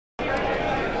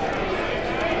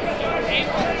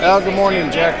Well, good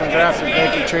morning, Jack McGrath's at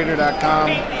NakedTrader.com.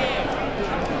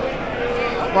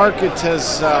 Market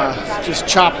has just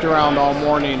chopped around all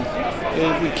morning.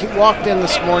 We walked in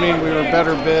this morning, we were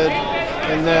better bid,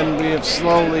 and then we have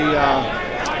slowly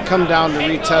come down to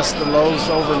retest the lows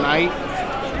overnight,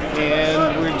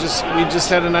 and we just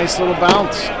had a nice little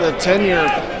bounce. The 10-year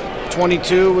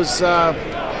 22 was the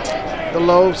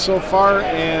low so far,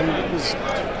 and it was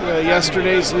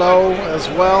yesterday's low as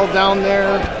well down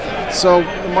there. So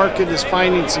the market is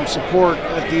finding some support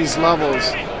at these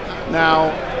levels.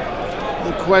 Now,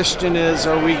 the question is,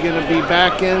 are we going to be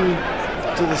back in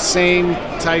to the same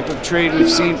type of trade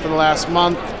we've seen for the last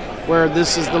month, where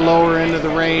this is the lower end of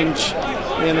the range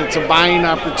and it's a buying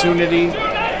opportunity,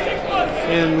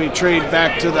 and we trade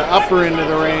back to the upper end of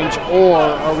the range, or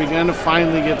are we going to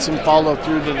finally get some follow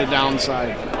through to the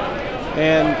downside?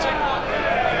 And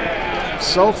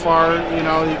so far, you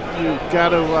know, you've got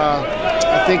to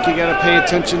I think you got to pay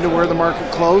attention to where the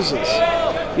market closes.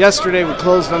 Yesterday we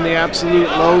closed on the absolute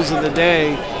lows of the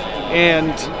day,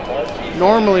 and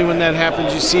normally when that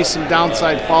happens you see some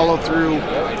downside follow through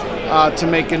to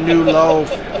make a new low,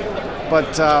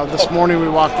 but this morning we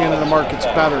walked in and the market's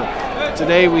better.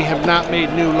 Today we have not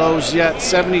made new lows yet.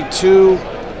 72,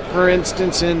 for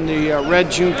instance, in the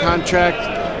red June contract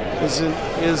is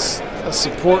a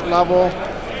support level,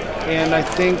 and I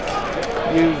think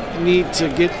you need to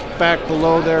get back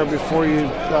below there before you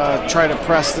try to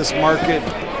press this market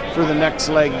for the next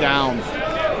leg down.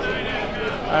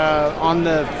 On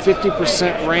the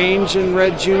 50% range in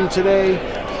red June today,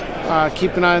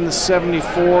 keep an eye on the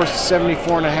 74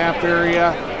 and a half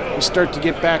area. We start to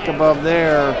get back above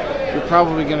there, you're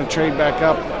probably going to trade back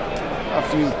up a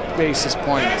few basis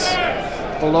points.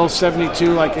 Below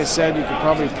 72, like I said, you could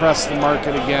probably press the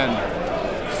market again.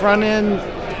 Front end,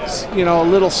 you know, a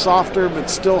little softer, but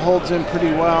still holds in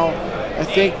pretty well. I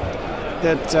think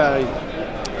that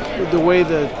the way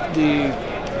the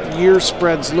year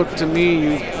spreads look to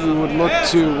me, you would look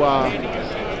to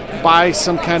buy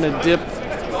some kind of dip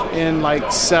in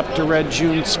like SEP to red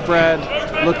June spread,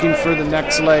 looking for the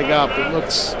next leg up. It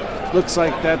looks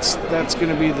like that's going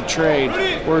to be the trade,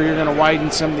 where you're going to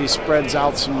widen some of these spreads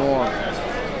out some more.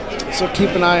 So keep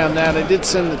an eye on that. I did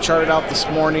send the chart out this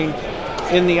morning.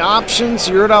 In the options,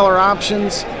 Eurodollar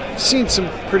options, I've seen some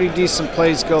pretty decent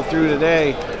plays go through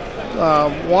today.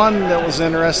 One that was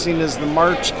interesting is the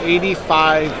March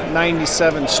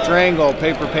 85.97 strangle.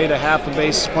 Paper paid a half a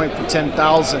basis point for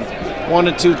 10,000. One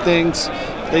of two things.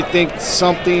 They think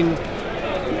something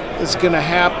is going to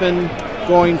happen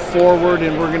going forward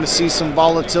and we're going to see some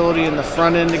volatility in the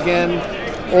front end again,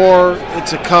 or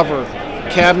it's a cover.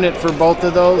 Cabinet for both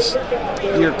of those,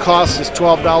 your cost is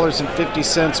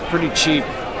 $12.50, pretty cheap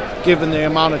given the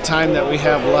amount of time that we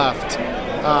have left.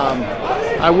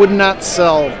 I would not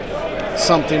sell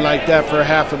something like that for a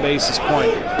half a basis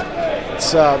point.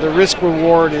 It's the risk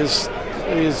reward is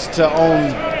to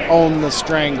own the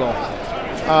strangle.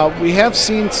 We have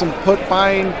seen some put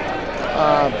buying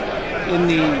in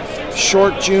the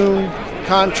short June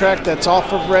contract that's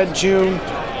off of red June.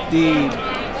 The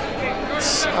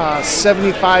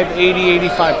 75, 80,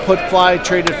 85 put fly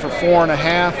traded for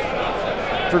 4.5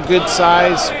 for good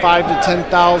size, 5 to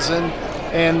 10,000,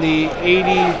 and the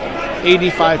 80,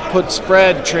 85 put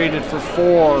spread traded for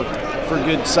 4 for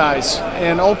good size.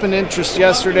 And open interest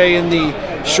yesterday in the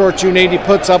short June 80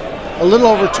 puts up a little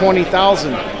over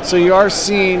 20,000. So you are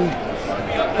seeing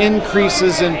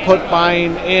increases in put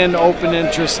buying and open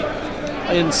interest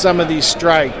in some of these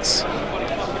strikes.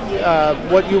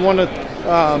 What you want to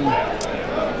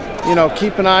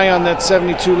keep an eye on that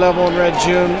 72 level in red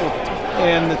June,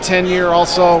 and the 10-year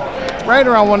also right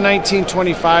around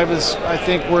 119.25 is, I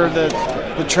think, where the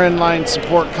trend line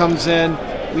support comes in.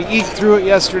 We eked through it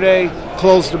yesterday,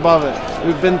 closed above it.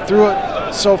 We've been through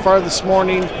it so far this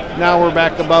morning, now we're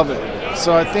back above it.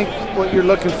 So I think what you're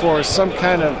looking for is some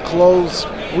kind of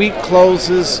weak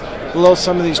closes below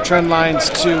some of these trend lines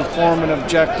to form an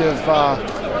objective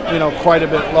quite a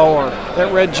bit lower.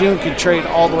 That red June could trade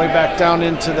all the way back down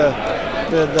into the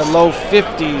low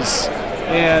 50s,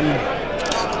 and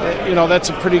that's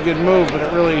a pretty good move, but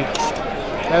it really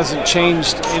hasn't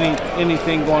changed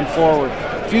anything going forward.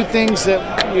 A few things that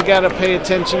you got to pay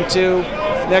attention to.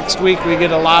 Next week we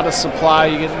get a lot of supply.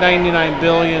 You get 99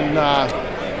 billion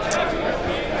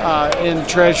in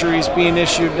treasuries being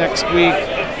issued next week,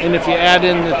 and if you add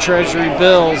in the treasury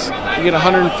bills, you get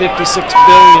 156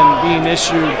 billion being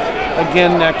issued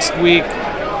again next week.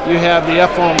 You have the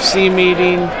FOMC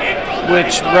meeting,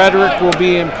 which rhetoric will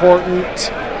be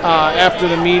important after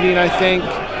the meeting, I think,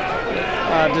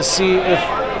 to see if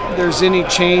there's any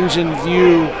change in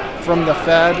view from the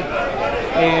Fed.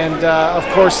 And of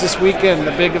course, this weekend,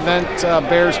 the big event,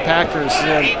 Bears-Packers.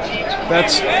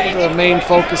 That's the main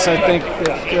focus, I think,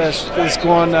 that is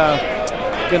going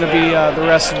to be the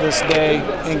rest of this day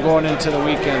and going into the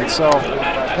weekend. So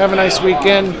have a nice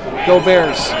weekend. Go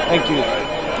Bears. Thank you.